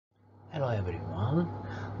Hello everyone,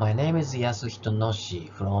 my name is Yasuhito Noshi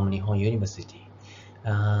from Nihon University.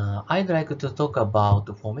 I'd like to talk about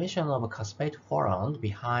the formation of CUSPATE Foreland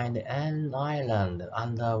behind an island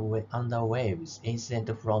under waves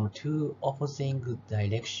incident from two opposing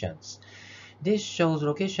directions. This shows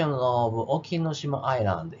location of Okinoshima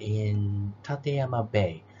Island in Tateyama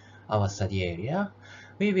Bay, our study area.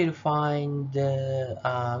 We will find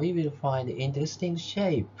interesting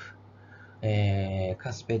shape,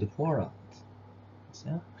 CUSPATE Foreland.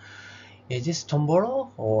 So, is this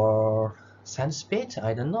tombolo or sandspit?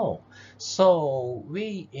 I don't know. So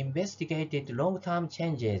we investigated long-term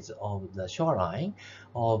changes of the shoreline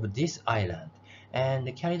of this island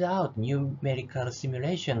and carried out numerical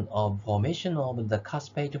simulation of formation of the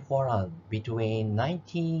CUSPATE Foreland between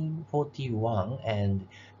 1941 and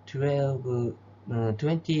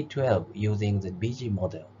 2012 using the BG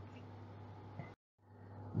model.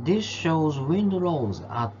 This shows wind lows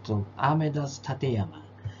at Ameda's Tateyama.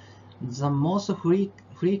 The most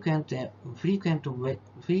frequent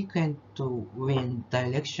wind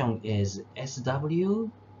direction is SW,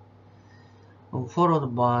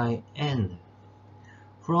 followed by N.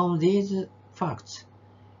 From these facts,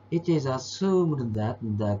 it is assumed that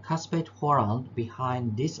the CUSPATE Foreland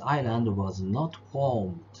behind this island was not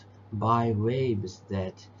formed by waves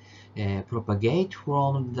that propagate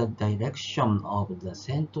from the direction of the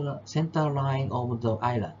center line of the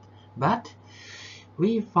island, but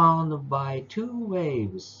we found by two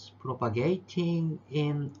waves propagating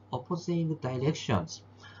in opposing directions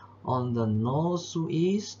on the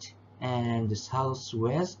northeast and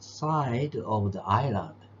southwest side of the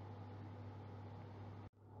island.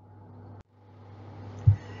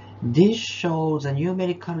 This shows a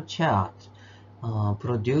numerical chart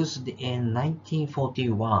produced in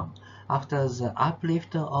 1941 after the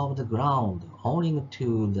uplift of the ground owing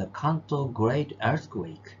to the Kanto Great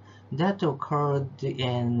Earthquake that occurred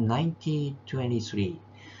in 1923.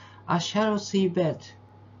 A shallow seabed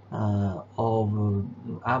of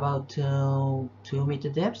about 2-meter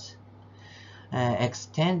depth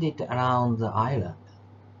extended around the island.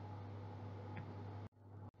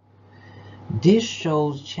 This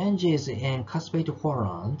shows changes in CUSPATE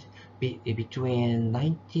Foreland between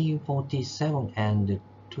 1947 and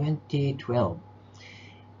 2012.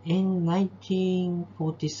 In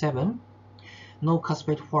 1947, no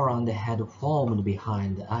CUSPATE Foreland had formed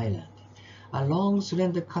behind the island. A long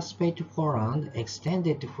slender CUSPATE Foreland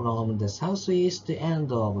extended from the southeast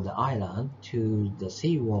end of the island to the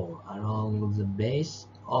seawall along the base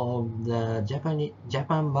of the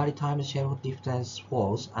Japan Maritime Shelf Defense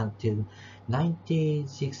Force until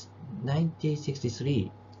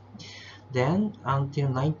 1963. Then, until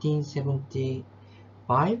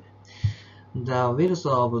 1975, the wheels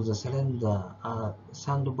of the slender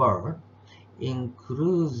sandbar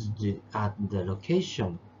enclosed at the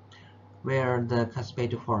location where the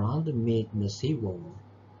CUSPATE Foreland meet the seawall.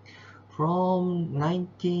 From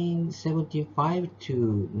 1975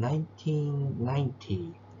 to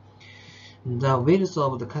 1990, the width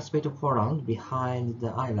of the CUSPATE Foreland behind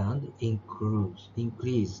the island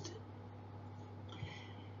increased.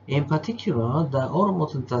 In particular,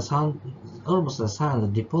 almost the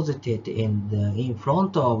sand deposited in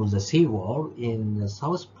front of the seawall in the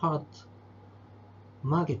south part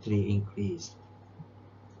markedly increased.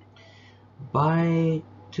 By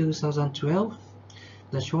 2012,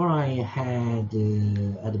 the shoreline had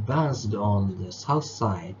advanced on the south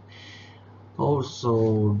side.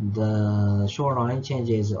 Also, the shoreline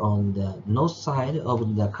changes on the north side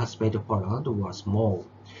of the CUSPATE Foreland were small,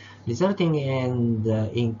 resulting in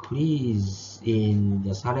the increase in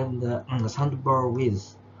the sandbar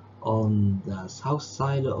width on the south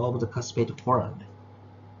side of the CUSPATE Foreland.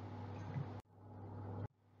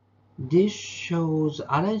 This shows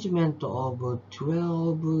arrangement of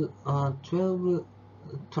 12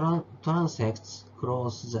 transects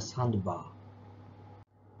across the sandbar.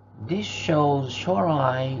 This shows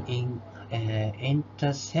shoreline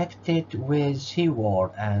intersected with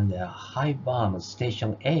seawall and high berm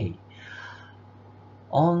Station A.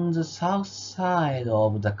 On the south side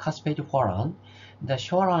of the CUSPATE Foreland, the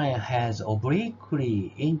shoreline has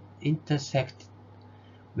obliquely intersected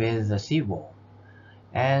with the seawall,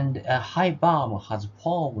 and a high berm has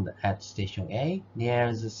formed at Station A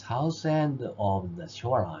near the south end of the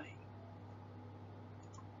shoreline.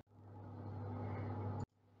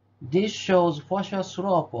 This shows partial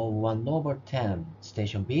slope of 1/10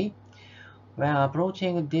 Station B. When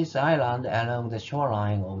approaching this island along the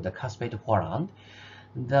shoreline of the CUSPATE Foreland,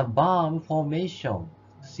 the berm formation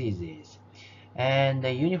ceases, and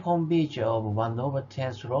a uniform beach of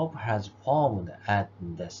 1/10 slope has formed at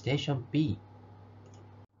the Station B.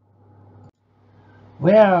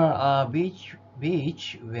 Where a beach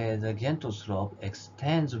with a gentle slope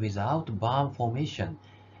extends without berm formation,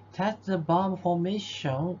 that the berm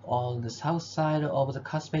formation on the south side of the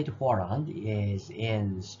CUSPATE foreland is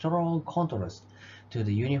in strong contrast to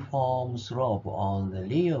the uniform slope on the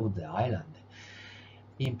rear of the island,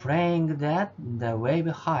 implying that the wave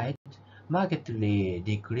height markedly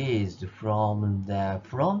decreased from the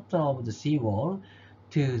front of the seawall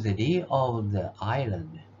to the rear of the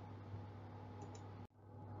island.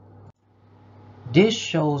 This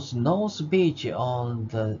shows North Beach on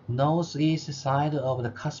the northeast side of the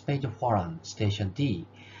CUSPATE foreland, Station D,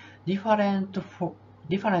 different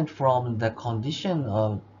from the condition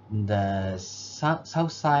of the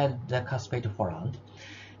south side of the CUSPATE foreland.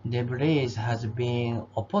 Debris has been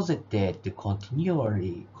opposited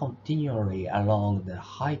continually along the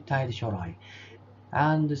high tide shoreline,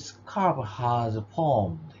 and the scarp has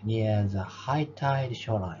formed near the high tide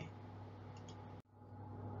shoreline.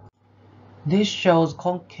 This shows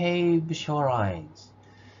concave shorelines,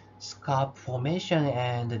 scarp formation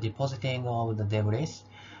and depositing of the debris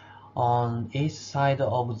on each side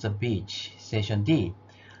of the beach, Station D.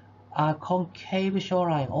 A concave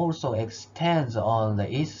shoreline also extends on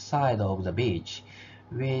the east side of the beach,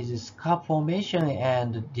 with scarp formation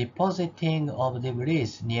and depositing of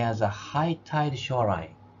debris near the high tide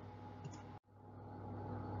shoreline.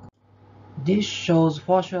 This shows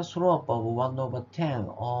partial slope of 1/10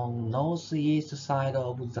 on northeast side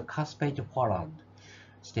of the CUSPATE foreland,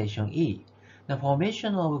 Station E. The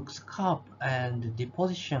formation of scarp and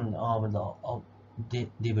deposition of the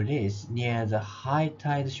debris near the high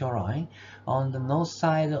tide shoreline on the north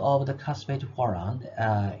side of the CUSPATE foreland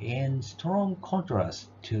are in strong contrast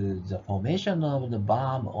to the formation of the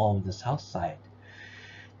berm of the south side.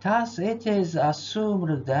 Thus, it is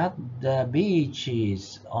assumed that the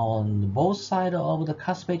beaches on both sides of the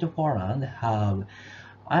CUSPATE foreland have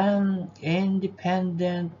an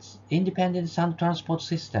independent sand transport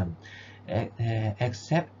system,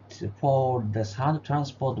 except for the sand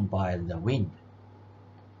transport by the wind.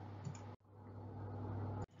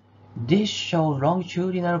 This shows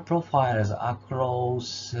longitudinal profiles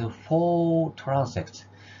across 4 transects.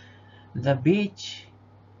 The beach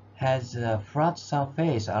has a flat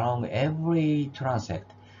surface along every transect,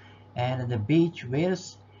 and the beach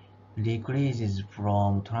width decreases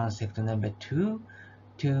from transect number 2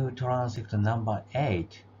 to transect number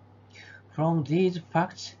 8. From these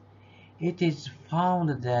facts, it is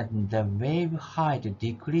found that the wave height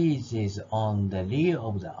decreases on the rear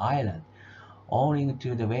of the island, owing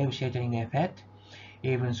to the wave sheltering effect,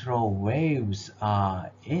 even though waves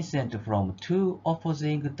are incident from 2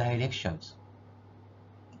 opposing directions.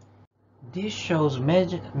 This shows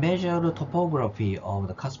measured topography of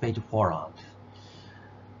the CUSPATE foreland.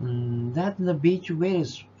 That the beach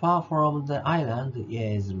width far from the island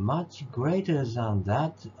is much greater than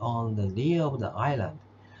that on the rear of the island.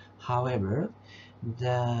 However,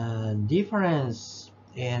 the difference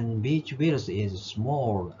in beach width is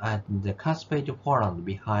small at the CUSPATE foreland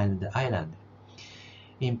behind the island,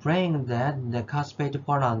 implying that the CUSPATE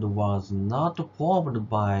foreland was not formed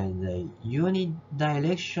by the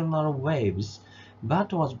unidirectional waves,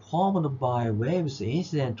 but was formed by waves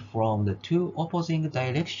incident from the 2 opposing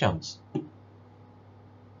directions.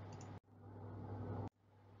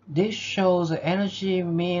 This shows energy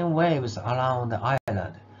mean waves around the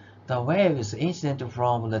island. The waves incident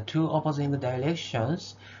from the 2 opposing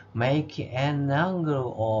directions make an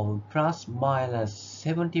angle of plus minus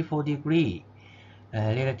 74 degrees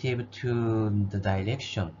relative to the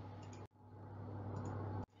direction.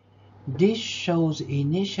 This shows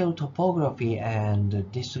initial topography and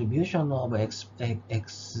distribution of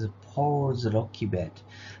exposed rocky bed.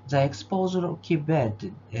 The exposed rocky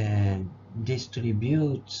bed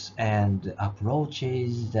distributes and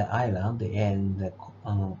approaches the island in the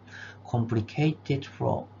complicated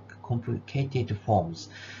forms,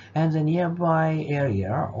 and the nearby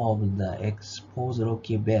area of the exposed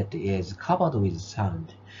rocky bed is covered with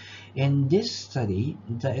sand. In this study,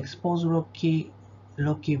 the exposed rocky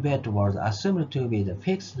bed was assumed to be the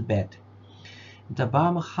fixed bed. The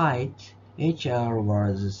berm height HR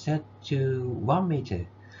was set to 1 meter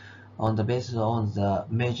on the basis on the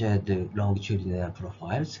measured longitudinal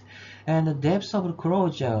profiles, and the depth of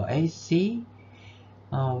closure AC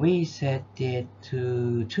we set it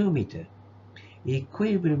to 2 meter.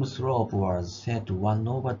 Equilibrium slope was set to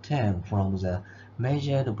 1/10 from the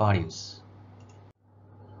measured values.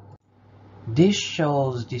 This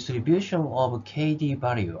shows distribution of KD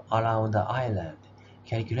value around the island,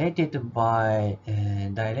 calculated by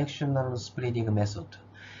directional splitting method.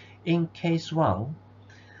 In case 1,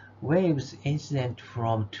 Waves incident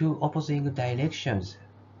from two opposing directions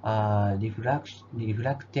are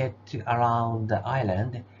reflected around the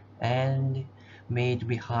island and meet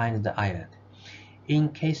behind the island. In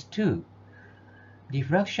case 2,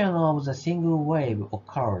 diffraction of the single wave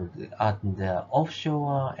occurred at the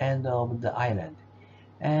offshore end of the island,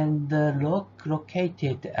 and the rock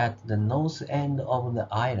located at the north end of the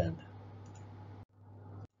island.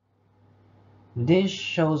 This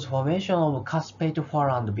shows formation of CUSPATE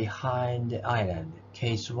Foreland behind the island,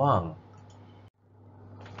 case 1.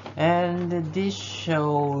 And this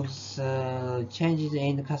shows changes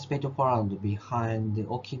in the CUSPATE Foreland behind the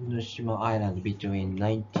Okinoshima Island between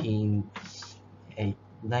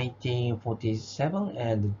 1947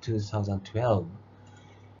 and 2012.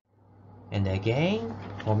 And again,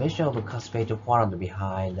 formation of CUSPATE Foreland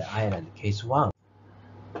behind the island, case 1.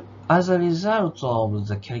 As a result of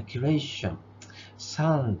the calculation,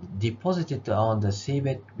 sand deposited on the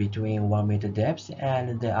seabed between 1 meter depth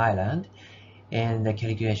and the island in the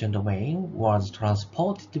calculation domain was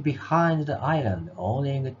transported behind the island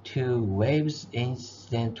owing to waves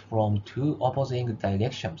incident from two opposing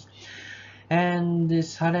directions, and the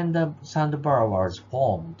sandbar was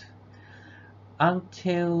formed.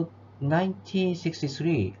 Until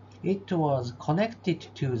 1963, it was connected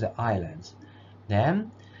to the islands.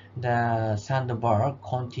 Then, the sandbar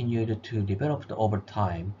continued to develop over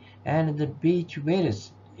time, and the beach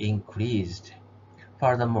width increased.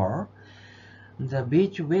 Furthermore, the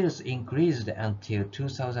beach width increased until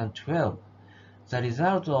 2012, the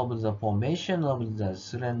result of the formation of the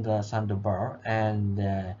slender sandbar and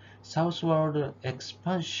the southward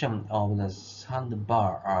expansion of the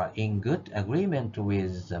sandbar are in good agreement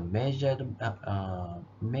with the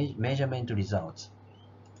measurement results.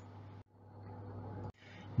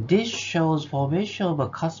 This shows formation of a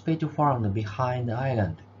CUSPATE Foreland behind the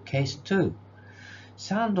island, case 2.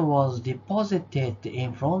 Sand was deposited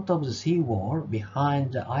in front of the seawall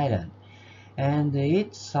behind the island, and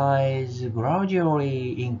its size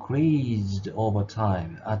gradually increased over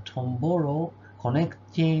time. A tombolo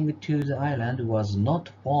connecting to the island was not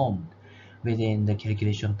formed within the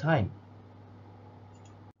calculation time.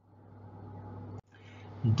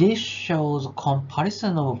 This shows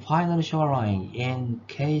comparison of final shoreline in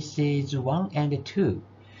cases 1 and 2.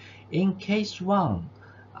 In case 1,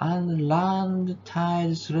 an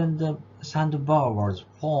land-tied slender sandbar was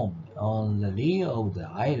formed on the rear of the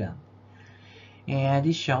island. In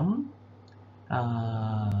addition,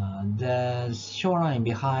 the shoreline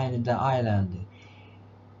behind the island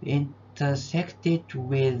intersected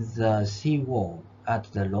with the seawall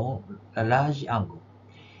at a large angle.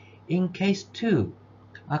 In case 2,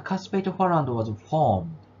 a CUSPATE Foreland was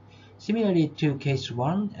formed. Similarly to case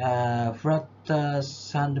 1, a flat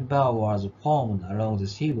sandbar was formed along the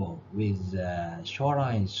seawall, with the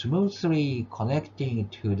shoreline smoothly connecting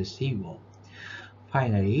to the seawall.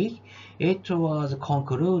 Finally, it was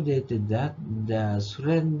concluded that the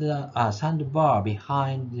slender sandbar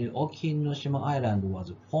behind the Okinoshima Island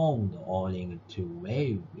was formed owing to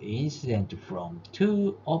wave incident from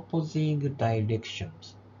two opposing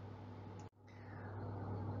directions.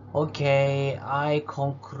 Okay, I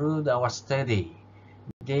conclude our study.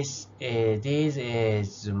 This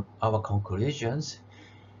is our conclusions,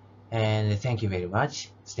 and thank you very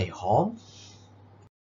much. Stay home.